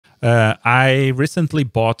I recently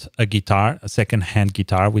bought a guitar, a second-hand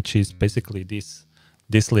guitar, which is basically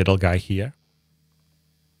this little guy here.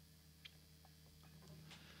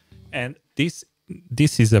 And this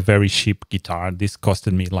is a very cheap guitar. This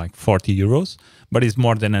costed me like 40 euros, but it's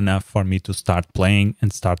more than enough for me to start playing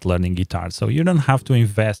and start learning guitar. So you don't have to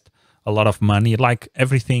invest a lot of money. Like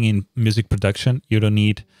everything in music production, you don't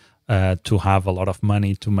need to have a lot of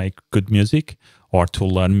money to make good music or to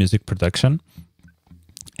learn music production.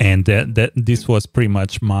 And this was pretty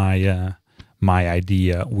much my my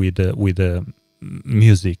idea with the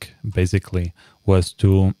music. Basically, was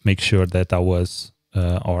to make sure that I was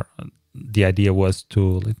or the idea was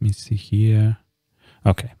to, let me see here.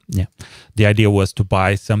 Okay, yeah. The idea was to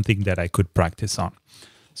buy something that I could practice on.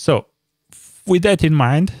 So with that in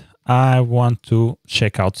mind, I want to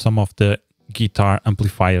check out some of the guitar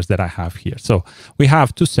amplifiers that I have here. So we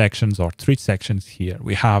have two sections or three sections here.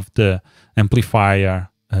 We have the amplifier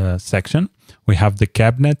section, we have the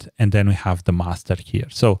cabinet, and then we have the master here.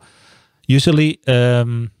 So usually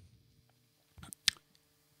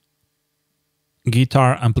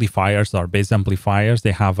guitar amplifiers or bass amplifiers,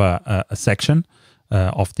 they have a section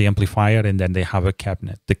of the amplifier, and then they have a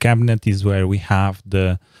cabinet. The cabinet is where we have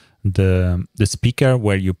the speaker,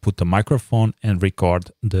 where you put the microphone and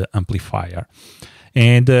record the amplifier.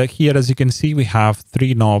 And here, as you can see, we have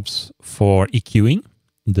three knobs for EQing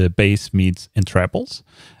the bass, mids, and trebles,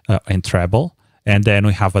 and treble. And then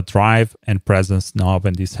we have a drive and presence knob,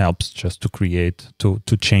 and this helps just to create,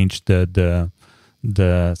 to change the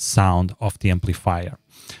sound of the amplifier.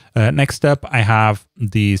 Next up, I have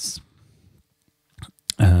this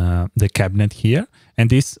the cabinet here, and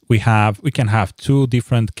this we can have two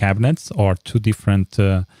different cabinets or two different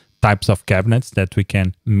types of cabinets that we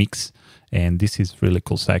can mix, and this is really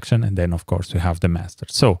cool section. And then of course we have the master.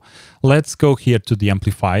 So let's go here to the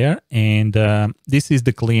amplifier, and this is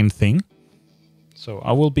the clean thing. So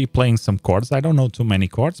I will be playing some chords. I don't know too many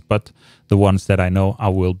chords, but the ones that I know, I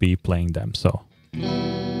will be playing them. So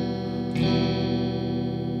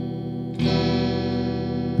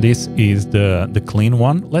this is the clean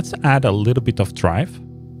one. Let's add a little bit of drive.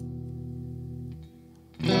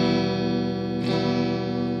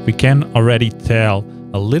 We can already tell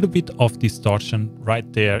a little bit of distortion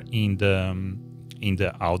right there in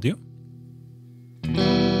the audio.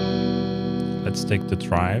 Let's take the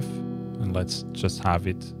drive and let's just have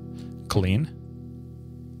it clean.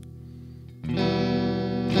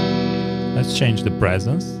 Let's change the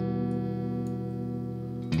presence.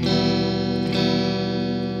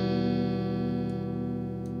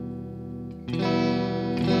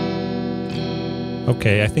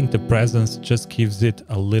 Okay, I think the presence just gives it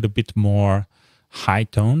a little bit more high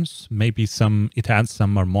tones. Maybe it adds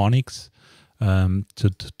some harmonics to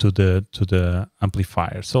the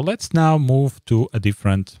amplifier. So let's now move to a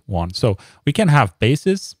different one. So we can have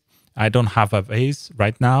basses. I don't have a bass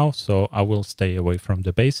right now, so I will stay away from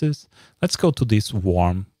the basses. Let's go to this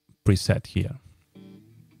warm preset here.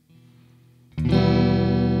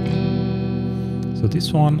 So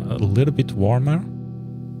this one a little bit warmer.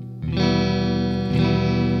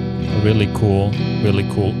 Really cool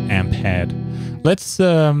amp head. Let's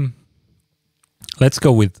go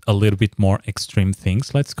with a little bit more extreme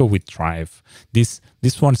things. Let's go with drive. These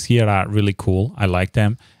ones here are really cool. I like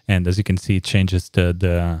them, and as you can see, it changes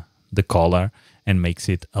the color and makes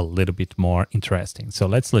it a little bit more interesting. So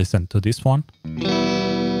let's listen to this one.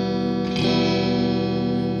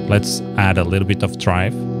 Let's add a little bit of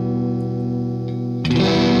drive.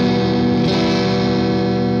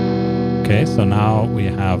 Okay, so now we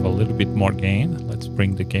have a little bit more gain. Let's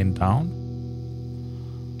bring the gain down.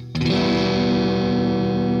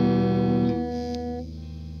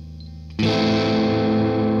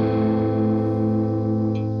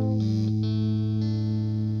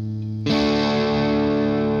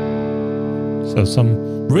 So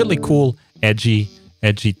some really cool edgy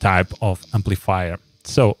type of amplifier.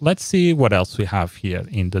 So let's see what else we have here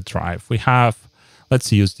in the drive. We have,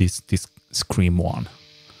 let's use this scream one.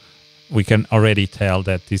 We can already tell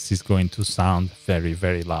that this is going to sound very,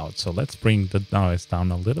 very loud. So let's bring the noise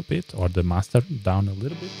down a little bit, or the master down a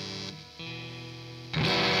little bit.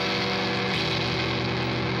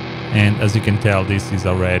 And as you can tell, this is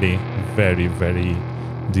already very, very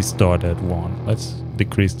distorted one. Let's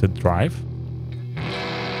decrease the drive.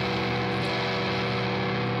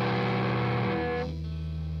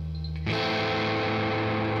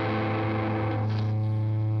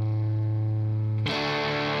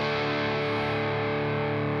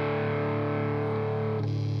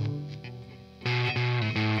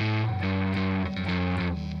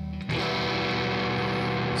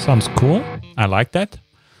 Sounds cool. I like that.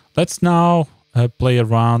 Let's now play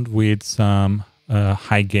around with some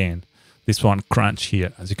high gain. This one, crunch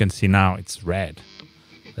here. As you can see now, it's red.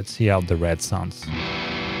 Let's see how the red sounds.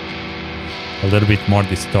 A little bit more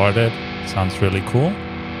distorted. Sounds really cool.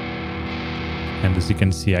 And as you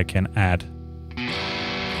can see, I can add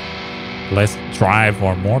less drive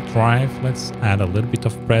or more drive. Let's add a little bit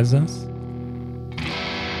of presence.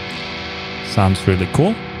 Sounds really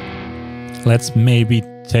cool. Let's maybe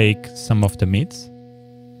take some of the mids.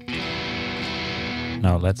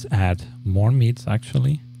 Now let's add more mids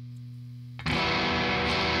actually.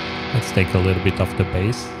 Let's take a little bit of the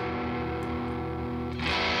bass.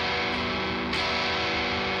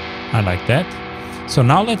 I like that. So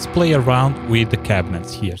now let's play around with the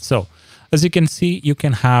cabinets here. So as you can see, you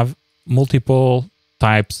can have multiple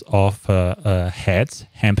types of heads,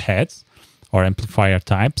 amp heads or amplifier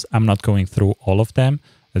types. I'm not going through all of them.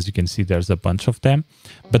 As you can see, there's a bunch of them.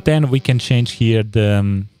 But then we can change here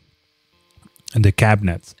the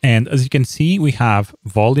cabinets. And as you can see, we have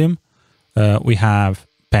volume, we have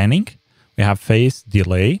panning, we have phase,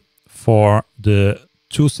 delay for the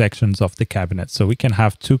two sections of the cabinet. So we can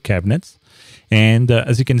have two cabinets. And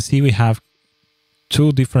as you can see, we have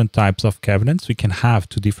two different types of cabinets. We can have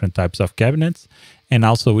two different types of cabinets. And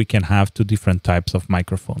also we can have two different types of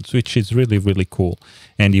microphones, which is really, really cool.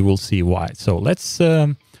 And you will see why. So let's,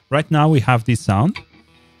 right now we have this sound.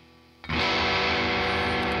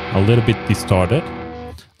 A little bit distorted.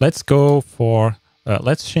 Let's go for,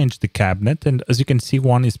 let's change the cabinet. And as you can see,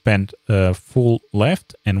 one is bent full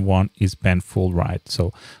left and one is bent full right.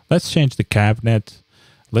 So let's change the cabinet.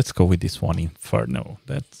 Let's go with this one, Inferno.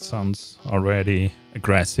 That sounds already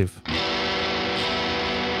aggressive.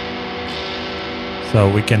 So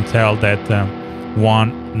we can tell that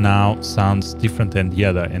one now sounds different than the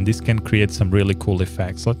other. And this can create some really cool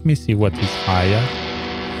effects. Let me see what is higher.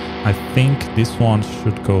 I think this one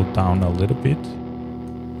should go down a little bit.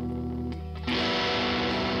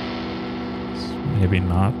 Maybe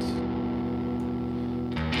not.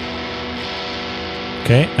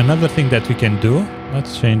 Okay, another thing that we can do,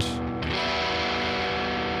 let's change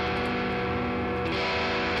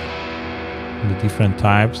the different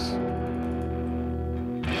types.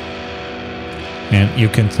 And you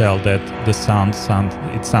can tell that the sound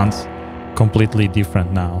sounds completely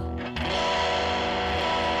different now.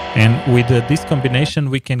 And with this combination,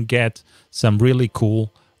 we can get some really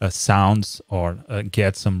cool sounds or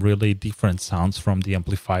get some really different sounds from the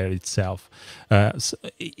amplifier itself. So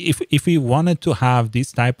if we wanted to have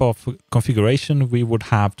this type of configuration, we would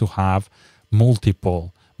have to have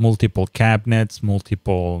multiple cabinets,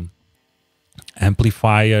 multiple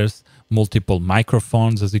amplifiers, multiple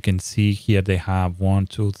microphones. As you can see here, they have 1,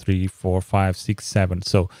 2, 3, 4, 5, 6, 7.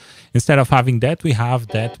 So instead of having that, we have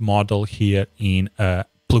that model here in a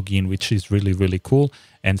plugin, which is really, really cool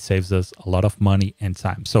and saves us a lot of money and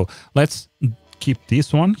time. So let's keep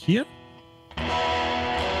this one here.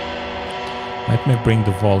 Let me bring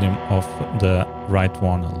the volume of the right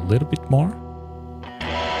one a little bit more.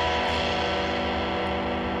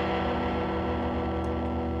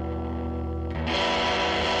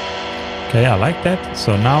 Okay, I like that.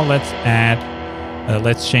 So now let's add,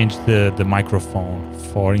 let's change the microphone,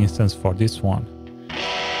 for instance, for this one.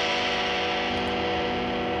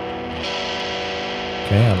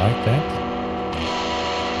 Okay, I like that.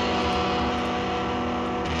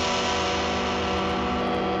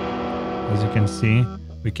 As you can see,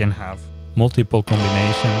 we can have multiple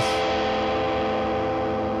combinations.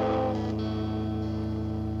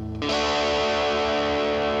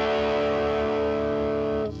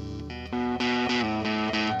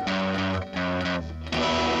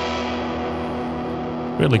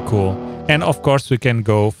 Really cool. And of course, we can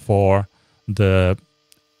go for the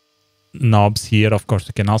knobs here. Of course,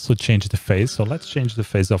 we can also change the phase. So let's change the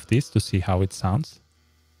phase of this to see how it sounds.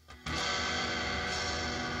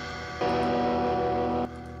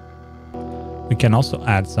 We can also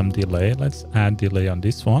add some delay. Let's add delay on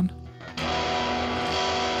this one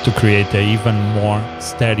to create an even more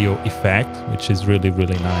stereo effect, which is really,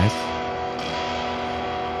 really nice.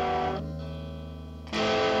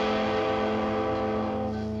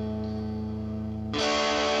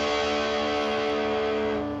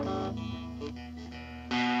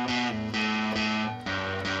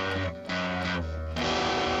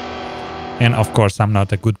 And of course, I'm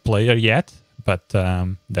not a good player yet, but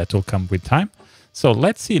that will come with time. So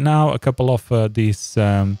let's see now a couple of these.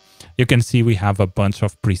 You can see we have a bunch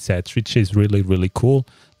of presets, which is really, really cool.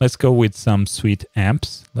 Let's go with some sweet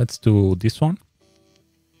amps. Let's do this one.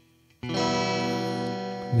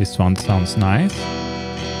 This one sounds nice.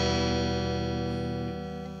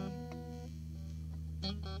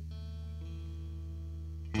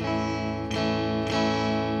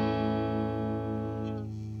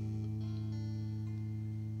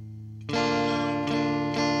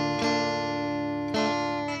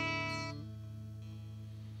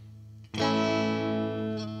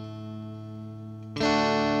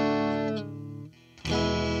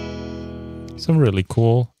 So really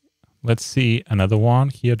cool. Let's see another one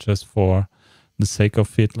here just for the sake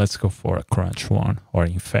of it. Let's go for a crunch one or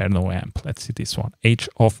Inferno amp. Let's see this one. Age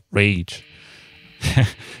of Rage.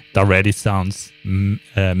 It already sounds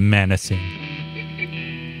menacing.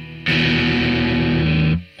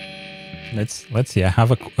 Let's see. I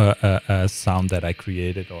have a sound that I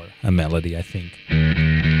created, or a melody, I think.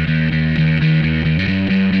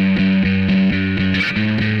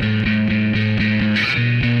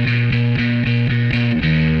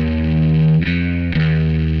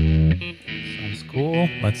 Sounds cool.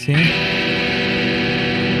 Let's see.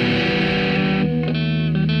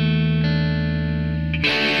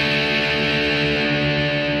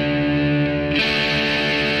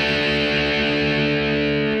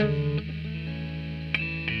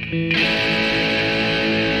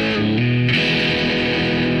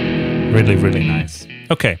 Really, really nice.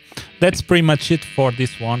 Okay, that's pretty much it for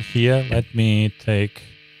this one here. Let me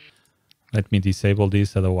disable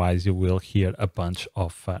this, otherwise you will hear a bunch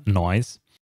of noise.